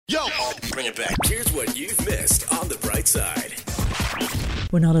Yo, bring it back. Here's what you've missed on the Bright Side.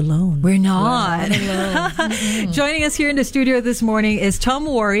 We're not alone. We're not. alone. Joining us here in the studio this morning is Tom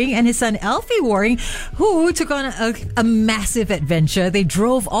Waring and his son Alfie Waring, who took on a massive adventure. They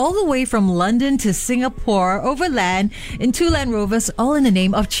drove all the way from London to Singapore overland in 2 Land Rovers, all in the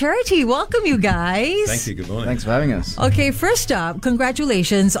name of charity. Welcome, you guys. Thank you. Good morning. Thanks for having us. Okay, first up,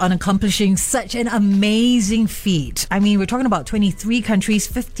 congratulations on accomplishing such an amazing feat. I mean, we're talking about 23 countries,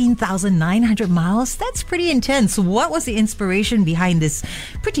 15,900 miles. That's pretty intense. What was the inspiration behind this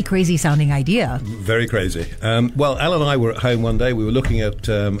pretty crazy sounding idea? Very crazy. Well, Al and I were at home one day. We were looking at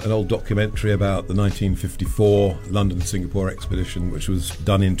an old documentary about the 1954 London-Singapore expedition, which was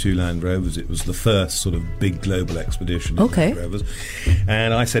done in 2 Land Rovers. It was the first sort of big global expedition in Land Rovers.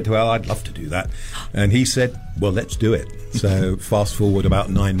 And I said to Al, I'd love to do that. And he said, well, let's do it. So fast forward about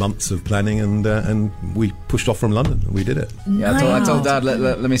 9 months of planning, and we pushed off from London. And we did it. Yeah, I told Dad,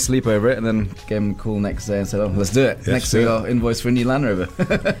 let me sleep over it, and then gave him a call next day and said, let's do it. Next week I'll invoice for a new Land Rover.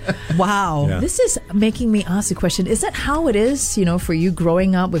 Wow. Yeah. This is making me ask a question. Is that how it is, for you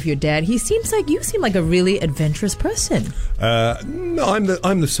growing up with your dad? You seem like a really adventurous person. No,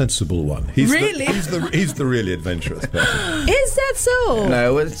 I'm the sensible one. He's he's the really adventurous person. Is that so?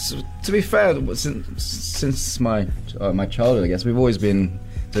 No, to be fair, since my childhood, I guess we've always been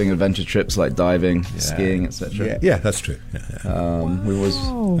doing adventure trips like diving, skiing, etc. Yeah, that's true. We always,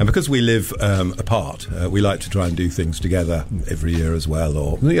 and because we live apart, we like to try and do things together every year as well.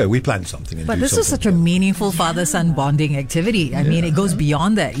 Or we plan something. But this is such a meaningful father-son bonding activity. I mean, it goes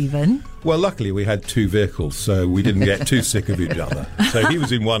beyond that even. Well, luckily we had 2 vehicles, so we didn't get too sick of each other. So he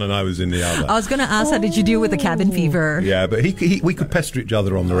was in one and I was in the other. I was going to ask, how did you deal with the cabin fever? Yeah, but we could pester each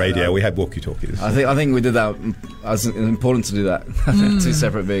other on the radio. We had walkie-talkies. I think we did that. It's important to do that. 2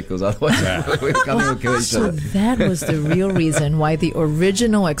 separate vehicles, otherwise we can't kill each other. So that was the real reason why the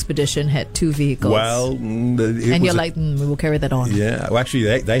original expedition had 2 vehicles. Well, and you're like, we will carry that on. Yeah, well,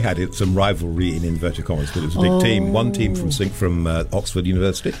 actually, they had some rivalry in inverted commas, but it was a big team. One team from Oxford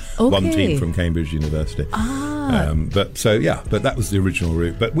University, one team from Cambridge University. But that was the original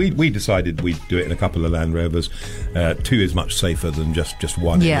route. But we decided we'd do it in a couple of Land Rovers. 2 is much safer than just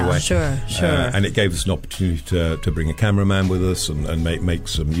one anyway. Sure. And it gave us an opportunity to bring a cameraman with us and make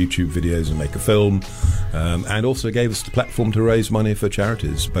some YouTube videos and make a film. And also gave us the platform to raise money for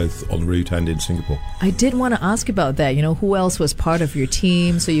charities, both en route and in Singapore. I did want to ask about that. Who else was part of your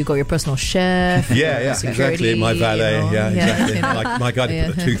team? So you got your personal chef. Yeah, security, exactly. My valet. Exactly. My guy to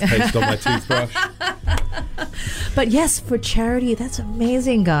put the toothpaste on my toothbrush. But yes, for charity, that's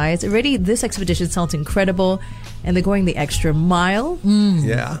amazing, guys. Already, this expedition sounds incredible. And they're going the extra mile.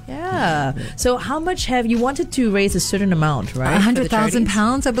 Yeah. So how much have you wanted to raise a certain amount, right?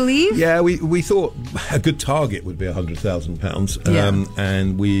 £100,000, I believe. Yeah, we thought a good target would be £100,000,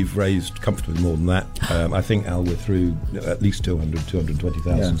 and we've raised comfortably more than that. I think, Al, we're through at least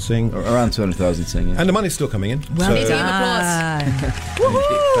 220,000 Sing. Around 200,000 Sing, yeah. And the money's still coming in. Well done.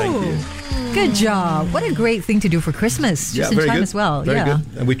 Woohoo! Thank you. Good job. What a great thing to do for Christmas. Just in time good. as well. Very good.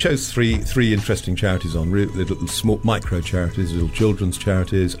 And we chose three interesting charities en route, little small micro charities, little children's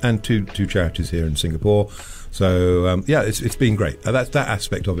charities, and two charities here in Singapore. So, it's been great. That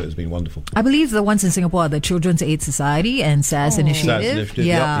aspect of it has been wonderful. I believe the ones in Singapore are the Children's Aid Society and SAS Initiative. SAS Initiative.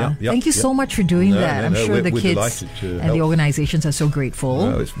 Yeah. Thank you so much for doing that. I'm sure the kids and the organizations are so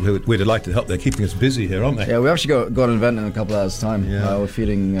grateful. We're delighted to help. They're keeping us busy here, aren't they? Yeah, we actually got an event in a couple of hours' time. Yeah. We're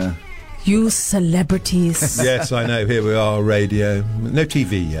feeding... You celebrities. Yes, I know. Here we are, radio. No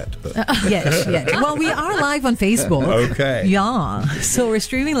TV yet, but yes. Well, we are live on Facebook. Okay. Yeah. So we're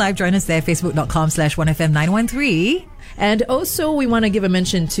streaming live. Join us there, facebook.com/1FM913. And also, we want to give a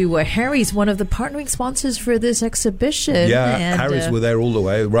mention to Harry's, one of the partnering sponsors for this exhibition. Yeah, and Harry's were there all the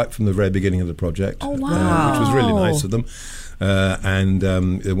way, right from the very beginning of the project. Oh, wow. Which was really nice of them. And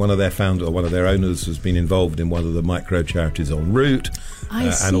one of their owners has been involved in one of the micro charities en route.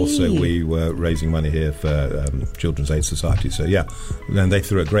 And also we were raising money here for Children's Aid Society. So and they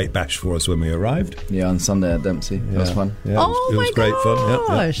threw a great bash for us when we arrived. Yeah, on Sunday at Dempsey. That was fun. Yeah, it was great fun.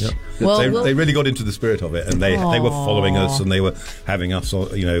 Yeah. Well, they really got into the spirit of it, and they were following us, and they were having us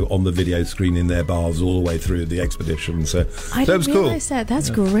on the video screen in their bars all the way through the expedition. So I that was cool. realize that. That's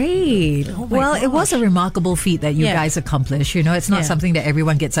great. Oh my gosh. It was a remarkable feat that you guys accomplished. It's not something that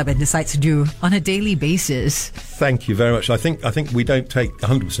everyone gets up and decides to do on a daily basis. Thank you very much. I think we don't take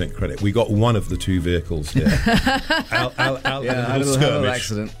 100% credit. We got one of the 2 vehicles here. Out a little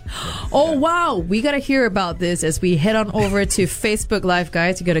accident. Oh wow, we got to hear about this as we head on over to Facebook Live,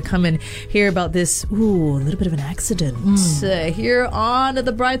 guys. You got to come and hear about this. Ooh, a little bit of an accident here on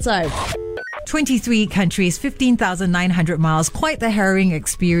the Bright Side. 23 countries, 15,900 miles. Quite the harrowing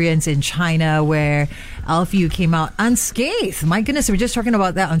experience in China where, Alfie, you came out unscathed. My goodness, we were just talking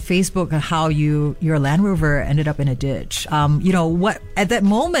about that on Facebook, how your Land Rover ended up in a ditch. What at that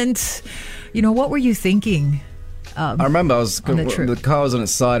moment, what were you thinking? I remember the car was on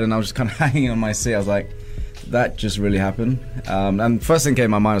its side and I was just kind of hanging on my seat. I was like, that just really happened. And first thing came to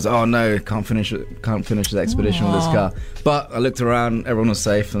my mind was, oh no, can't finish the expedition with this car. But I looked around, everyone was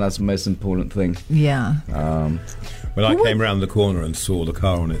safe, and that's the most important thing. Yeah. When I came around the corner and saw the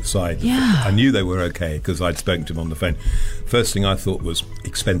car on its side, I knew they were okay because I'd spoken to them on the phone. First thing I thought was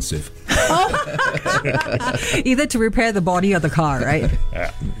expensive. Either to repair the body or the car, right?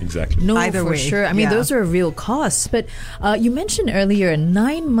 Yeah, exactly. No, Either for way. sure. I mean, those are real costs. But you mentioned earlier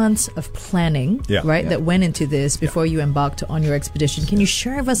 9 months of planning, right, that went into this before you embarked on your expedition. Can you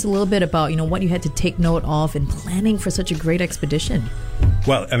share with us a little bit about, what you had to take note of in planning for such a great expedition?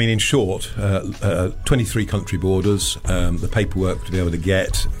 Well, I mean, in short, 23 country borders, the paperwork to be able to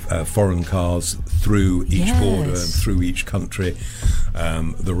get foreign cars through each border and through each country,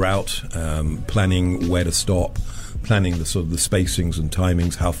 the route, planning where to stop, planning the sort of the spacings and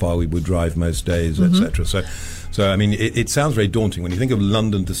timings, how far we would drive most days, etc. So I mean, it sounds very daunting when you think of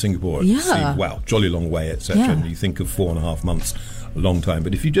London to Singapore. It seems, wow, jolly long way, etc. And you think of 4.5 months. A long time,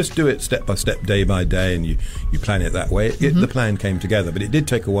 but if you just do it step by step, day by day, and you plan it that way, the plan came together. But it did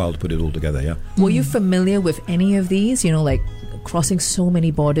take a while to put it all together. Yeah. Were you familiar with any of these? Like crossing so many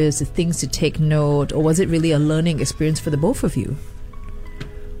borders, the things to take note, or was it really a learning experience for the both of you?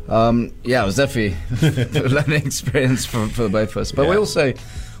 It was definitely a learning experience for the both of us. But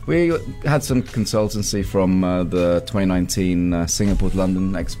we had some consultancy from the 2019 Singapore to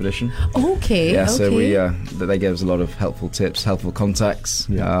London expedition. Okay. Yeah, so they gave us a lot of helpful tips, helpful contacts,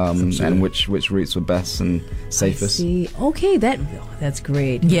 and which routes were best and safest. I see. Okay, that's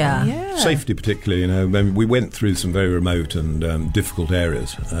great. Yeah. Safety particularly, I mean, we went through some very remote and difficult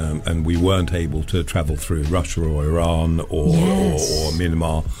areas, and we weren't able to travel through Russia or Iran or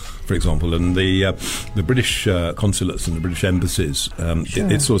Myanmar, for example, and the British consulates and the British embassies,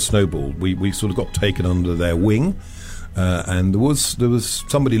 it sort of snowballed. We sort of got taken under their wing, and there was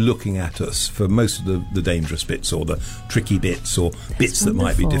somebody looking at us for most of the dangerous bits or the tricky bits or bits that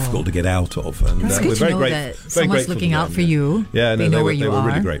might be difficult to get out of. And That's good to know that someone's looking out for you. Yeah, no, they were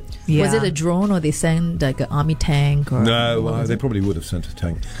really great. Yeah. Was it a drone, or they sent like an army tank? Or no, they probably would have sent a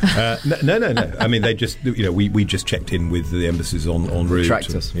tank. No. I mean, they just, we just checked in with the embassies on route.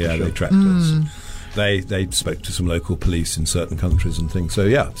 Tracked us. Yeah, they tracked us. They spoke to some local police in certain countries and things. So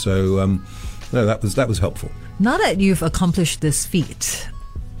no, that was helpful. Now that you've accomplished this feat,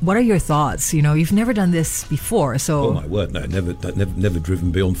 what are your thoughts? You've never done this before, so... Oh, my word, no, never driven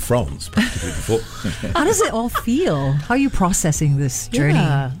beyond France practically before. How does it all feel? How are you processing this journey?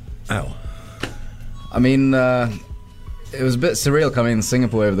 Yeah. Ow. I mean, it was a bit surreal coming in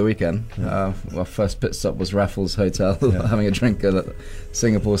Singapore over the weekend. Our first pit stop was Raffles Hotel, having a drink at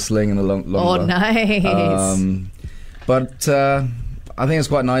Singapore Sling in the long bar. Oh, nice. But I think it's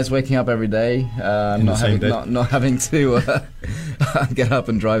quite nice waking up every day, not having to get up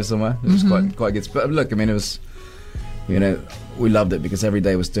and drive somewhere. It was quite good. But look, I mean, it was, we loved it because every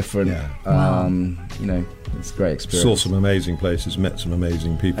day was different. Yeah. It's a great experience. Saw some amazing places, met some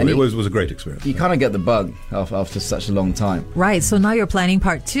amazing people. And it was a great experience. You kind of get the bug after such a long time. Right. So now you're planning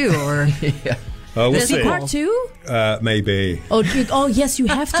part 2, or yeah. We'll see. Part 2? Maybe. Oh, yes, you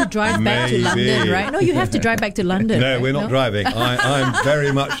have to drive back to London, right? No, you have to drive back to London. No, we're not driving. I'm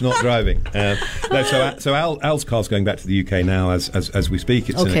very much not driving. So Al's car's going back to the UK now as we speak.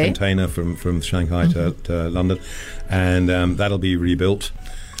 It's in a container from Shanghai to London, and that'll be rebuilt.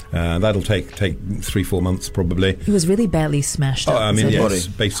 That'll take 3-4 months probably. It was really badly smashed up. I mean, yes,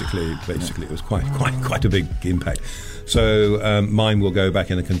 basically it was quite a big impact. So mine will go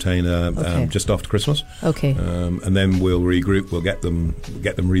back in a container just after Christmas. Okay. And then we'll regroup. We'll get them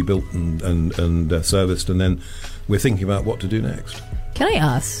rebuilt and serviced, and then we're thinking about what to do next. Can I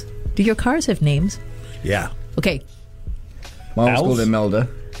ask? Do your cars have names? Yeah. Okay. Mine was called Imelda.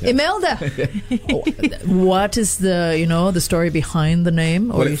 Yeah. Imelda. What is the story behind the name?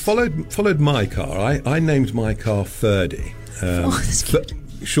 Well, it followed my car. I named my car Ferdy. That's cute.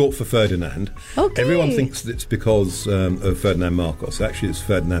 Short for Ferdinand. Okay. Everyone thinks that it's because of Ferdinand Marcos. Actually, it's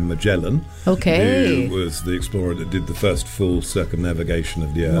Ferdinand Magellan. Okay. Who was the explorer that did the first full circumnavigation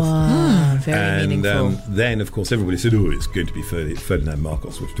of the Earth. Wow, very meaningful. And then, of course, everybody said, it's going to be Ferdinand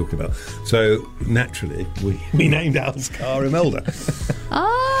Marcos, which we're talking about. So, naturally, we named Al's car Imelda.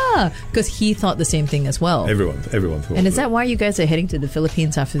 Because he thought the same thing as well. Everyone thought. And is that why you guys are heading to the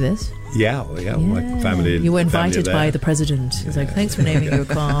Philippines after this? Yeah. My family. You were invited by the president. He's like, thanks for naming your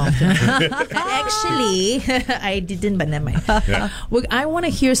craft. Actually, I didn't, but never mind. Well, I want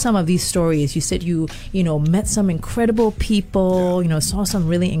to hear some of these stories. You said you met some incredible people, saw some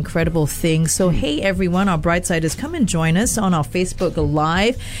really incredible things. So, hey, everyone, our Brightsiders, come and join us on our Facebook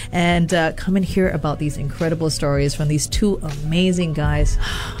Live and come and hear about these incredible stories from these two amazing guys.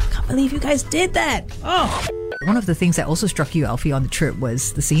 I can't believe you guys did that. Oh. One of the things that also struck you, Alfie, on the trip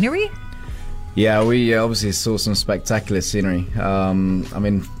was the scenery. Yeah, we obviously saw some spectacular scenery. I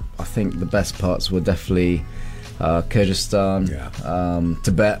think the best parts were definitely Kyrgyzstan,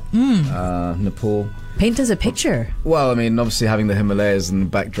 Tibet, Nepal. Paint us a picture. Well, obviously having the Himalayas in the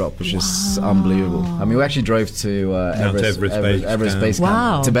backdrop, which is unbelievable. we actually drove to Everest Base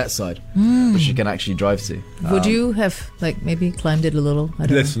Camp, Tibet side, which you can actually drive to. Would you have maybe climbed it a little?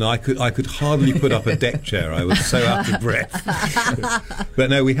 Listen, I could hardly put up a deck chair. I was so out of breath. But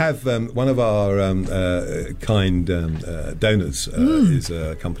no, we have one of our kind donors is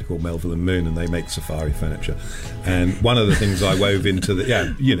a company called Melville and Moon, and they make safari furniture. And one of the things I wove into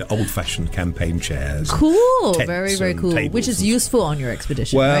the old-fashioned campaign chairs. Cool, very, very cool. Which is useful on your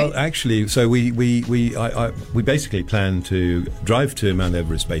expedition. Well, right? actually, so we basically plan to drive to Mount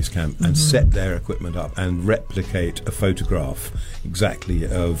Everest Base Camp and set their equipment up and replicate a photograph exactly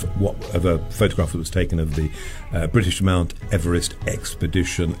of a photograph that was taken of the British Mount Everest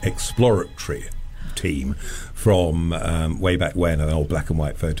Expedition exploratory team from way back when, an old black and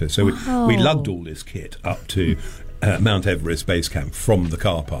white photo. So we lugged all this kit up to Mount Everest Base Camp from the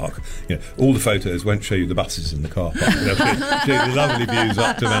car park. All the photos won't show you the buses in the car park. They'll show you the lovely views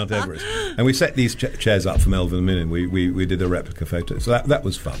up to Mount Everest. And we set these chairs up for Melville and Moon. We did a replica photo. So that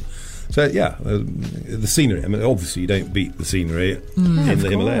was fun. So the scenery. Obviously you don't beat the scenery in the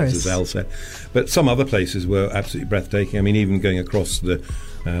Himalayas, as Al said. But some other places were absolutely breathtaking. Even going across the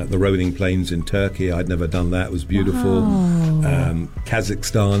rolling plains in Turkey, I'd never done that. It was beautiful.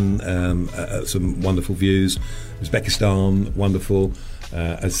 Kazakhstan, some wonderful views. Uzbekistan, wonderful.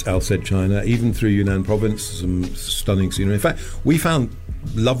 As Al said, China. Even through Yunnan province, some stunning scenery. In fact, we found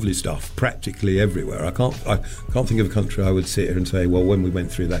lovely stuff practically everywhere. I can't think of a country I would sit here and say, well, when we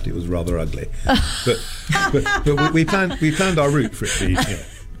went through that, it was rather ugly. but we planned our route for it to be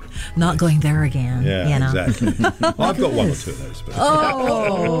not going there again. Yeah, exactly. Well, I've got one or two of those.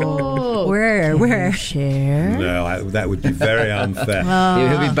 But where? Share? No, that would be very unfair.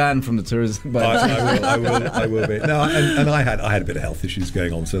 He'll be banned from the tourism. I will be. No, and I had a bit of health issues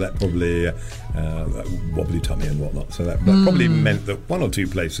going on, so that probably wobbly tummy and whatnot. So that probably meant that one or two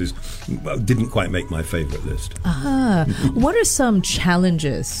places didn't quite make my favourite list. What are some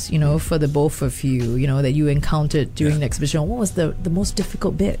challenges, for the both of you, that you encountered during the exhibition? What was the most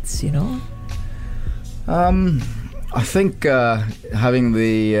difficult bits? I think having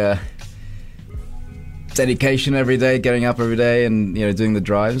the dedication every day, getting up every day, and doing the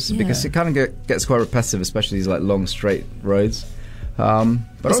drives, because it kind of gets quite repetitive, especially these long straight roads. But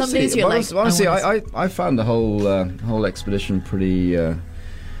honestly, I found the whole expedition pretty.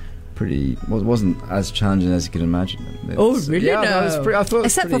 Wasn't as challenging as you could imagine. Really? Yeah, no. I thought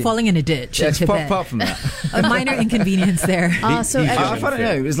except for falling in a ditch. Yeah, apart from that, a minor inconvenience there. I find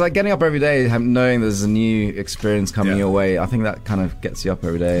it. It's like getting up every day, knowing there's a new experience coming your way. I think that kind of gets you up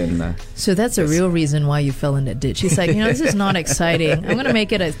every day. And so that's a real reason why you fell in that ditch. He's like, this is not exciting. I'm going to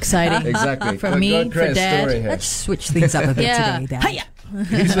make it exciting. Exactly. For me, for Dad. Let's switch things up a bit today, Dad. Hiya.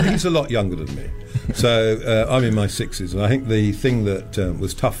 He's a lot younger than me, so I'm in my 60s, and I think the thing that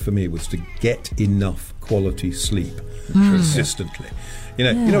was tough for me was to get enough quality sleep consistently.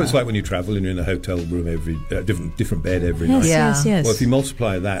 It's like when you travel and you're in a hotel room every different bed every night. Yes. Well, if you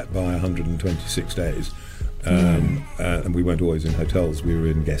multiply that by 126 days, and we weren't always in hotels, we were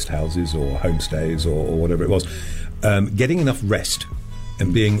in guest houses or homestays or whatever it was, getting enough rest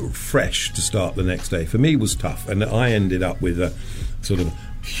and being fresh to start the next day for me was tough, and I ended up with a sort of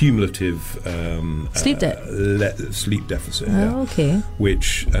cumulative sleep deficit. Okay.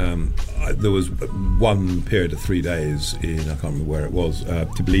 Which there was one period of 3 days in, I can't remember where it was,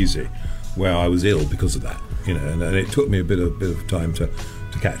 Tbilisi, where I was ill because of that. And it took me a bit of time to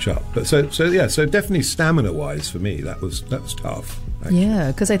catch up. But so definitely stamina-wise for me, that was tough. Actually. Yeah,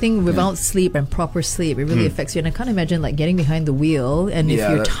 because I think without sleep and proper sleep, it really affects you. And I can't imagine getting behind the wheel, and if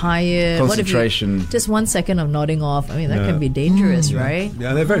you're tired, concentration. What if just 1 second of nodding off? That can be dangerous, right? Yeah,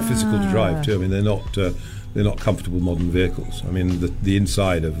 and they're very physical to drive too. They're not comfortable modern vehicles. The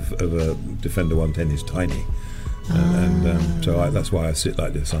inside of a Defender 110 is tiny. So that's why I sit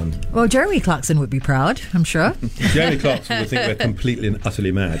like this. Well, Jeremy Clarkson would be proud, I'm sure. Jeremy Clarkson would think we're completely and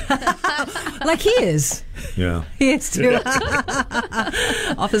utterly mad. Like he is. Yeah. He is too.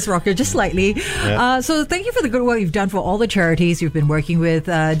 Office rocker, just slightly. Yeah. So thank you for the good work you've done for all the charities you've been working with.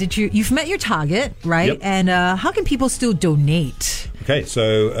 You've met your target, right? Yep. And how can people still donate? Okay,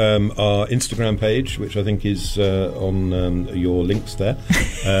 so our Instagram page, which I think is on your links there.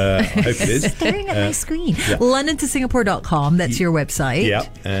 I hope it is. Staring at my screen. Yeah. LondonToSingapore.com, that's your website. Yeah,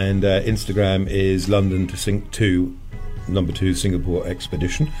 and Instagram is London to number 2 Singapore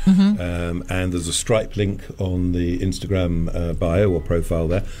Expedition. And there's a Stripe link on the Instagram bio or profile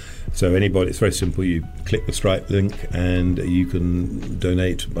there. So anybody, it's very simple. You click the Stripe link and you can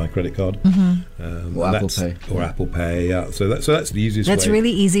donate by credit card. Or Apple Pay. Or Apple Pay, yeah. So that's the easiest way. That's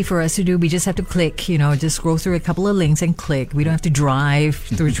really easy for us to do. We just have to click, just scroll through a couple of links and click. We don't have to drive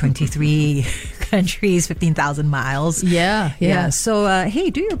through 23 countries, 15,000 miles. Yeah. So, hey,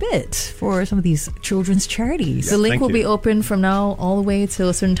 do your bit for some of these children's charities. The link will be open from now all the way till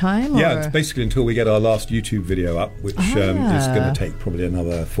a certain time? Yeah, or? it's basically until we get our last YouTube video up, which is going to take probably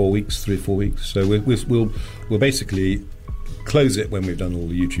another 4 weeks, 3 or 4 weeks. So we'll basically close it when we've done all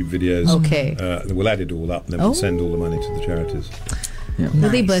the YouTube videos. Okay. Then we'll add it all up and then we'll send all the money to the charities. Yeah.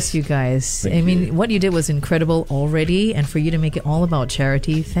 Really bless you guys. Thank you. What you did was incredible already, and for you to make it all about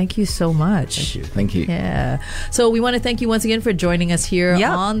charity, thank you so much. Thank you. Yeah. So we want to thank you once again for joining us here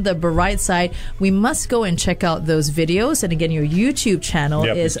on the Brightside. We must go and check out those videos. And again, your YouTube channel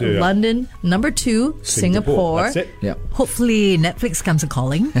is London #2 Singapore. That's it. Yeah. Hopefully Netflix comes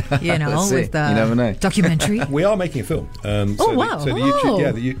a-calling, with the you never know. documentary. We are making a film. Wow. So the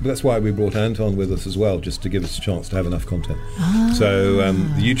YouTube, that's why we brought Anton with us as well, just to give us a chance to have enough content. So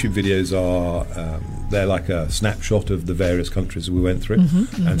the YouTube videos are they're like a snapshot of the various countries we went through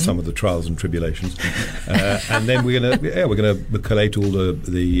and some of the trials and tribulations. And then we're gonna collate all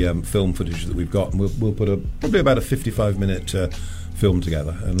the film footage that we've got, and we'll put probably about a 55-minute film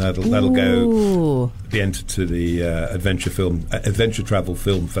together, and that'll go be entered to the Adventure Travel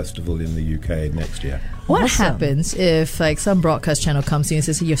Film Festival in the UK next year. What happens if some broadcast channel comes to you and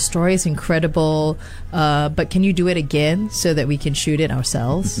says, your story is incredible, but can you do it again so that we can shoot it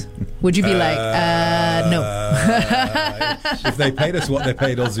ourselves? Would you be like, no? If they paid us what they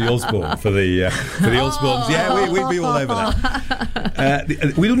paid Ozzy Osbourne for the Osbournes, we'd be all over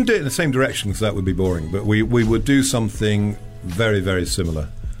that. We wouldn't do it in the same direction because that would be boring, but we would do something very, very similar,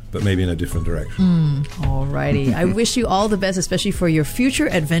 but maybe in a different direction. Alrighty. I wish you all the best, especially for your future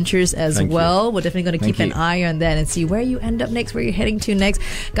adventures as well. We're definitely going to keep an eye on that and see where you end up next, where you're heading to next.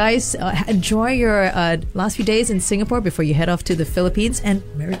 Guys, enjoy your last few days in Singapore before you head off to the Philippines, and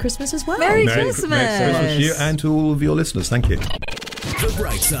Merry Christmas as well. Merry Christmas. Merry Christmas to you and to all of your listeners. Thank you. The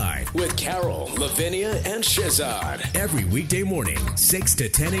Bright Side with Carol, Lavinia, and Shazad. Every weekday morning, 6 to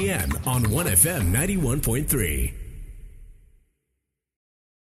 10 a.m. on 1FM 91.3.